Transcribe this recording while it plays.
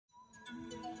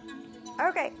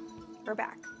Okay, we're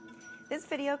back. This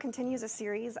video continues a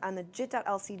series on the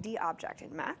Jit.lcd object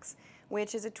in Max,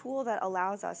 which is a tool that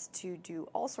allows us to do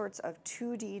all sorts of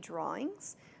 2D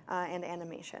drawings and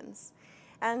animations.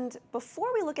 And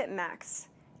before we look at Max,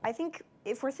 I think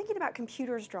if we're thinking about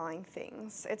computers drawing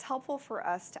things, it's helpful for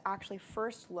us to actually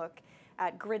first look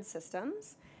at grid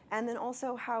systems and then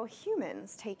also how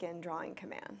humans take in drawing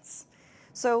commands.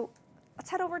 So let's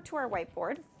head over to our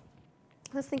whiteboard.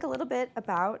 Let's think a little bit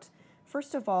about,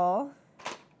 first of all,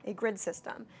 a grid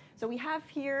system. So we have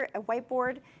here a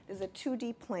whiteboard. This is a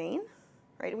 2D plane,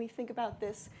 right? And we think about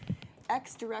this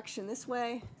x direction this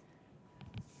way,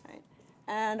 right?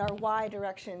 And our y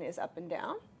direction is up and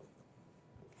down.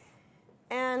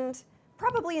 And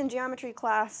probably in geometry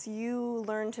class, you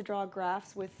learn to draw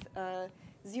graphs with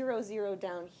 0, 0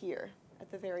 down here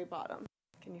at the very bottom.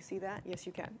 Can you see that? Yes,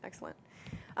 you can. Excellent.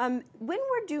 When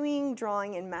we're doing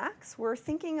drawing in Max, we're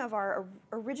thinking of our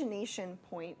origination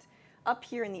point up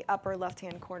here in the upper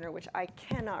left-hand corner, which I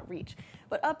cannot reach.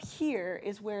 But up here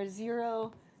is where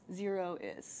 0, 0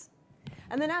 is.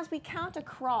 And then as we count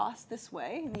across this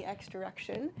way in the x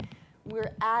direction,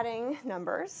 we're adding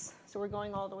numbers. So we're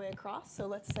going all the way across. So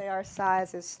let's say our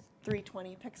size is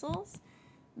 320 pixels.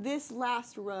 This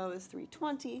last row is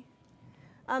 320.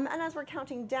 And as we're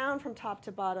counting down from top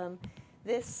to bottom,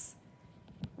 this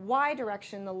y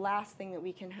direction, the last thing that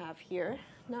we can have here,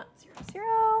 not 0,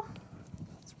 0,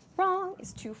 it's wrong,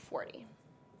 is 240.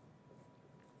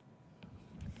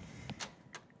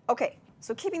 OK,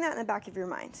 so keeping that in the back of your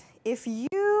mind, if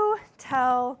you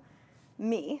tell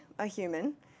me, a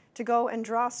human, to go and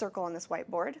draw a circle on this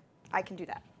whiteboard, I can do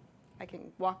that. I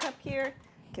can walk up here,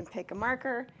 I can pick a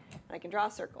marker, and I can draw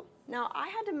a circle. Now, I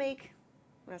had to make,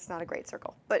 well, that's not a great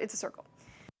circle, but it's a circle.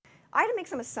 I had to make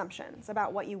some assumptions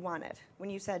about what you wanted when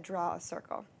you said draw a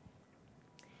circle.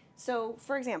 So,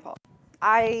 for example,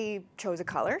 I chose a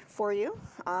color for you,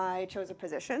 I chose a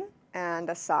position and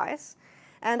a size,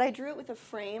 and I drew it with a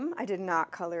frame. I did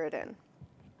not color it in.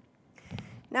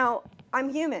 Now, I'm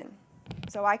human,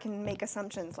 so I can make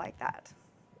assumptions like that.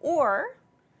 Or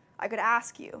I could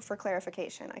ask you for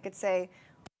clarification. I could say,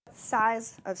 what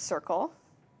size of circle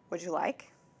would you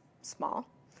like? Small.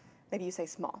 Maybe you say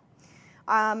small.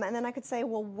 And then I could say,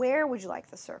 well, where would you like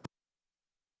the circle?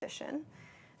 Position.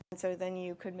 And so then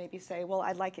you could maybe say, well,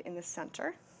 I'd like it in the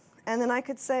center. And then I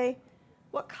could say,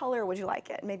 what color would you like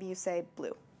it? Maybe you say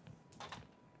blue.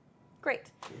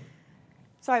 Great.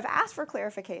 So I've asked for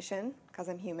clarification because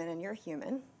I'm human and you're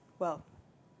human. Well,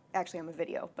 actually, I'm a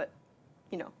video, but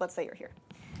let's say you're here.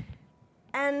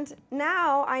 And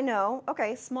now I know,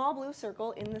 OK, small blue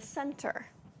circle in the center.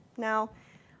 Now,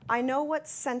 I know what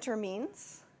center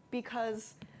means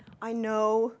because I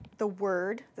know the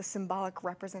word, the symbolic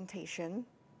representation,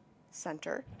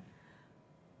 center,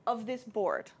 of this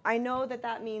board. I know that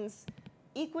that means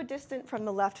equidistant from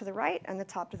the left to the right and the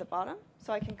top to the bottom.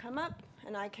 So I can come up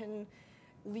and I can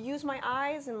use my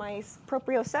eyes and my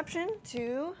proprioception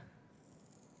to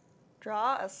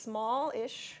draw a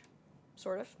small-ish,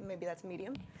 sort of, maybe that's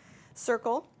medium,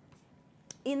 circle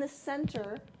in the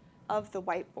center of the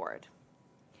whiteboard.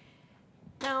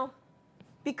 Now,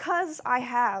 because I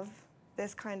have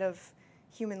this kind of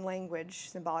human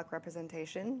language symbolic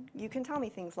representation, you can tell me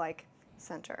things like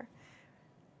center.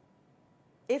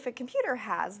 If a computer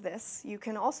has this, you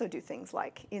can also do things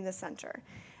like in the center.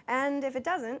 And if it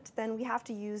doesn't, then we have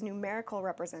to use numerical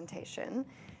representation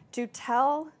to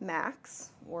tell Max,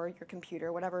 or your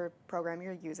computer, whatever program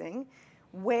you're using,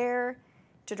 where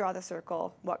to draw the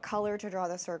circle, what color to draw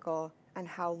the circle, and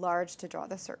how large to draw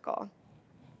the circle.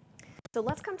 So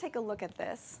let's come take a look at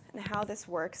this and how this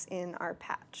works in our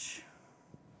patch.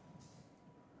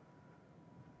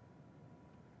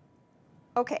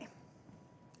 OK,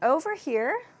 over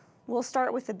here, we'll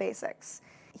start with the basics.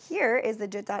 Here is the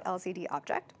Jit.lcd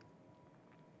object.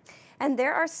 And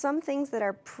there are some things that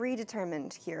are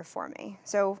predetermined here for me.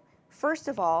 So first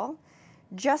of all,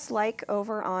 just like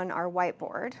over on our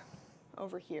whiteboard,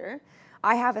 over here,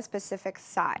 I have a specific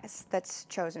size that's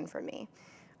chosen for me.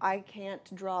 I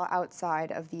can't draw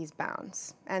outside of these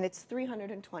bounds. And it's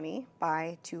 320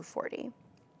 by 240.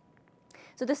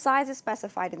 So the size is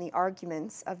specified in the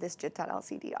arguments of this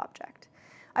Jit.lcd object.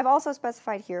 I've also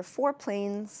specified here 4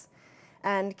 planes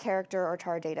and character or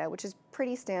tar data, which is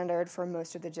pretty standard for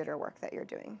most of the jitter work that you're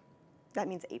doing. That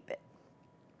means 8-bit.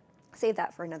 Save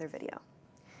that for another video.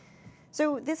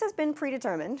 So this has been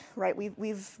predetermined, right?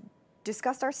 We've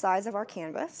discussed our size of our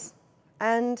canvas.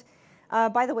 And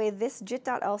by the way, this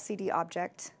Jit.lcd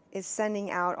object is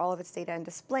sending out all of its data and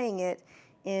displaying it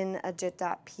in a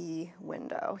Jit.p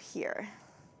window here.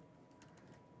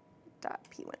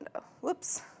 .p window.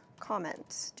 Whoops.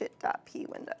 comment, jit.p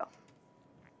window.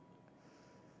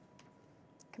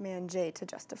 Command J to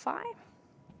justify.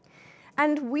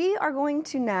 And we are going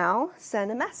to now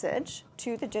send a message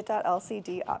to the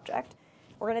Jit.lcd object.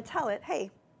 We're going to tell it,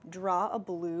 hey, draw a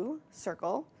blue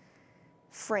circle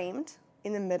framed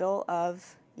in the middle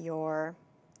of your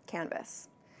canvas.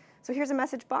 So here's a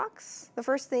message box. The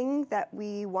first thing that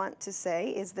we want to say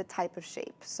is the type of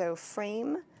shape. So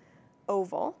frame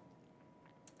oval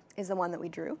is the one that we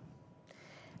drew.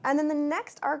 And then the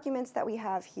next arguments that we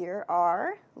have here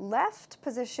are left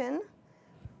position,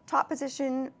 top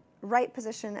position, right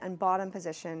position, and bottom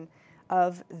position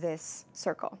of this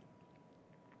circle.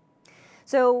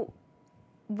 So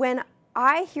when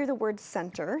I hear the word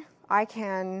center, I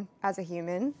can, as a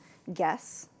human,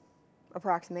 guess,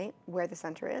 approximate where the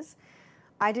center is.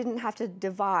 I didn't have to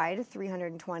divide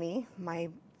 320, my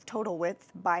total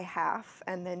width, by half,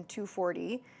 and then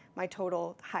 240, my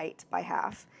total height, by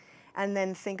half, and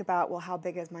then think about, well, how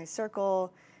big is my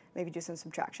circle? Maybe do some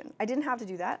subtraction. I didn't have to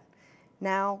do that.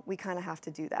 Now we kind of have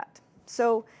to do that.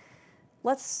 So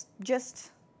let's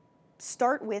just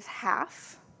start with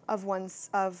half of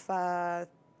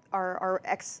our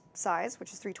x size,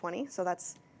 which is 320, so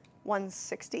that's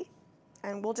 160.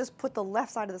 And we'll just put the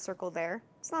left side of the circle there.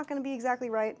 It's not going to be exactly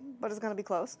right, but it's going to be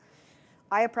close.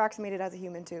 I approximated as a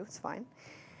human too, it's fine.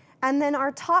 And then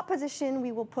our top position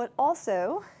we will put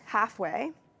also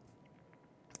halfway.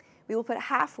 We will put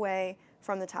halfway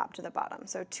from the top to the bottom.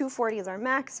 So 240 is our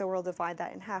max, so we'll divide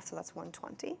that in half, so that's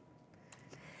 120.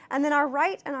 And then our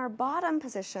right and our bottom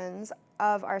positions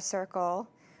of our circle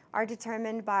are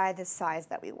determined by the size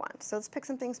that we want. So let's pick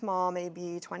something small,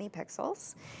 maybe 20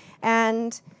 pixels.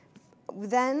 And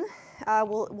then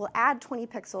we'll add 20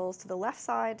 pixels to the left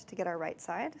side to get our right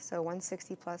side. So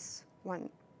 160 plus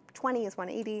 120 is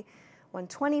 180.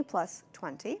 120 plus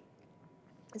 20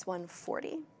 is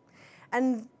 140.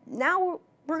 And now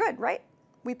we're good, right?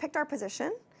 We picked our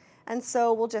position. And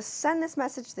so we'll just send this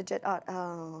message to the JIT.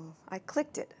 Oh, I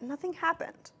clicked it. Nothing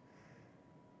happened.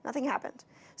 Nothing happened.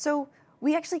 So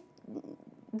we actually,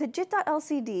 the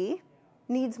Jit.lcd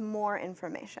needs more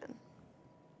information.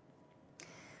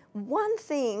 One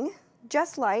thing,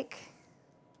 just like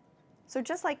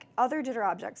other jitter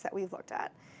objects that we've looked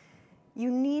at, you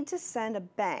need to send a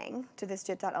bang to this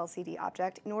Jit.lcd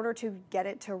object in order to get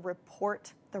it to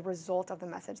report the result of the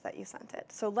message that you sent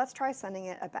it. So let's try sending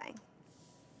it a bang.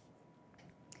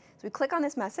 So we click on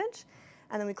this message,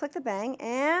 and then we click the bang,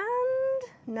 and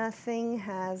nothing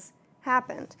has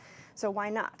happened. So why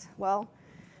not? Well,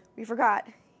 we forgot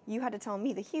you had to tell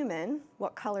me, the human,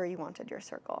 what color you wanted your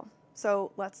circle.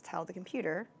 So let's tell the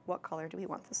computer what color do we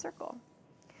want the circle.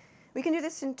 We can do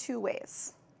this in two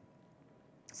ways.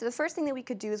 So the first thing that we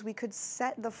could do is we could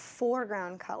set the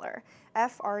foreground color,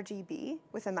 FRGB,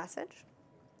 with a message.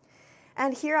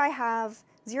 And here I have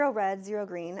 0 red, 0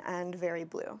 green, and very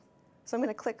blue. So I'm going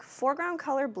to click foreground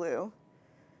color blue,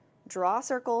 draw a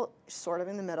circle sort of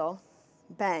in the middle,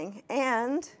 bang,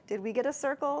 and did we get a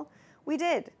circle? We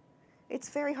did. It's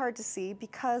very hard to see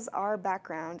because our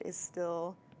background is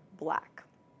still black.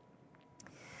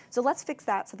 So let's fix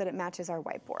that so that it matches our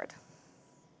whiteboard.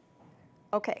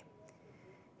 Okay.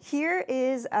 Here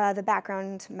is the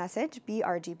background message,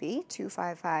 BRGB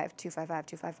 255 255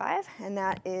 255, and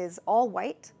that is all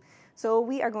white. So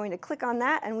we are going to click on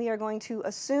that, and we are going to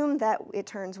assume that it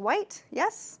turns white.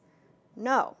 Yes?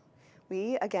 No.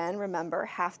 We, again, remember,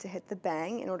 have to hit the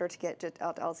bang in order to get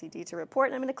Jit.lcd to report.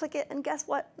 And I'm going to click it, and guess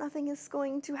what? Nothing is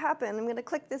going to happen. I'm going to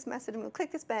click this message, I'm going to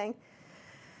click this bang,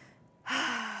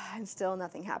 and still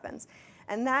nothing happens.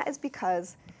 And that is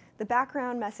because the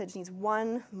background message needs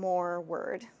one more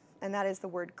word, and that is the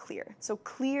word clear. So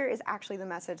clear is actually the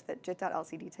message that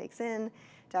Jit.lcd takes in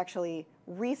to actually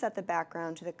reset the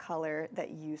background to the color that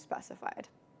you specified.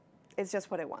 It's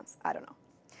just what it wants. I don't know.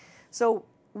 So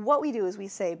what we do is we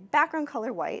say background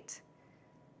color white,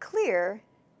 clear,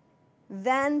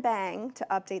 then bang to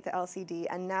update the LCD,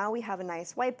 and now we have a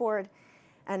nice whiteboard.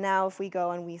 And now if we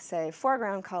go and we say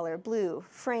foreground color blue,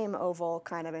 frame oval,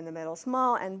 kind of in the middle,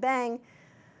 small, and bang,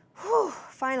 whew,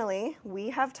 finally, we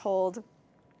have told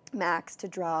Max to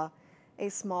draw a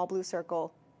small blue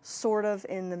circle sort of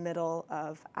in the middle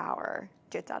of our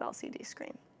Jit.lcd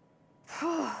screen.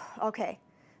 Okay,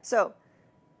 so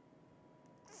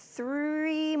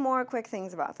 3 more quick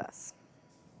things about this.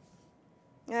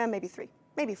 Maybe 3,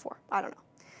 maybe 4, I don't know.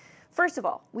 First of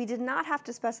all, we did not have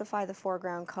to specify the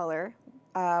foreground color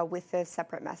with this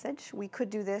separate message. We could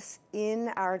do this in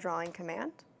our drawing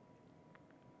command.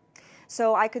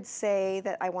 So I could say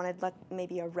that I wanted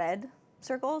maybe a red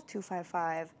circle,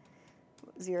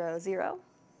 25500,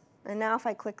 And now if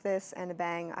I click this and a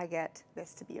bang, I get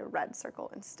this to be a red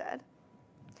circle instead.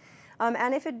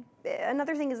 And if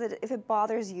another thing is that if it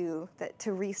bothers you that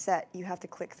to reset, you have to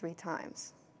click 3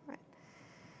 times. Right?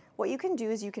 What you can do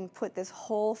is you can put this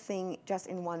whole thing just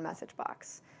in one message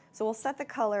box. So we'll set the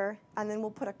color, and then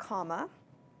we'll put a comma.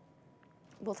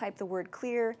 We'll type the word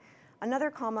clear,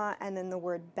 another comma, and then the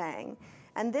word bang.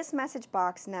 And this message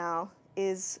box now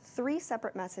is 3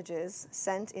 separate messages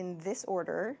sent in this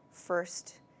order: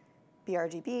 first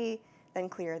BRGB, then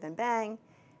clear, then bang,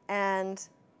 and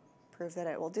prove that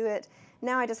it will do it.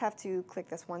 Now I just have to click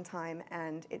this one time,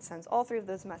 and it sends all 3 of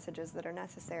those messages that are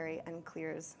necessary and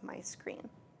clears my screen.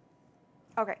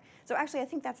 Okay, so actually I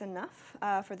think that's enough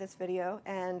for this video,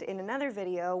 and in another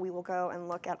video we will go and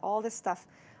look at all this stuff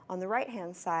on the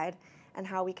right-hand side and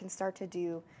how we can start to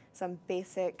do some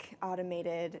basic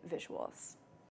automated visuals.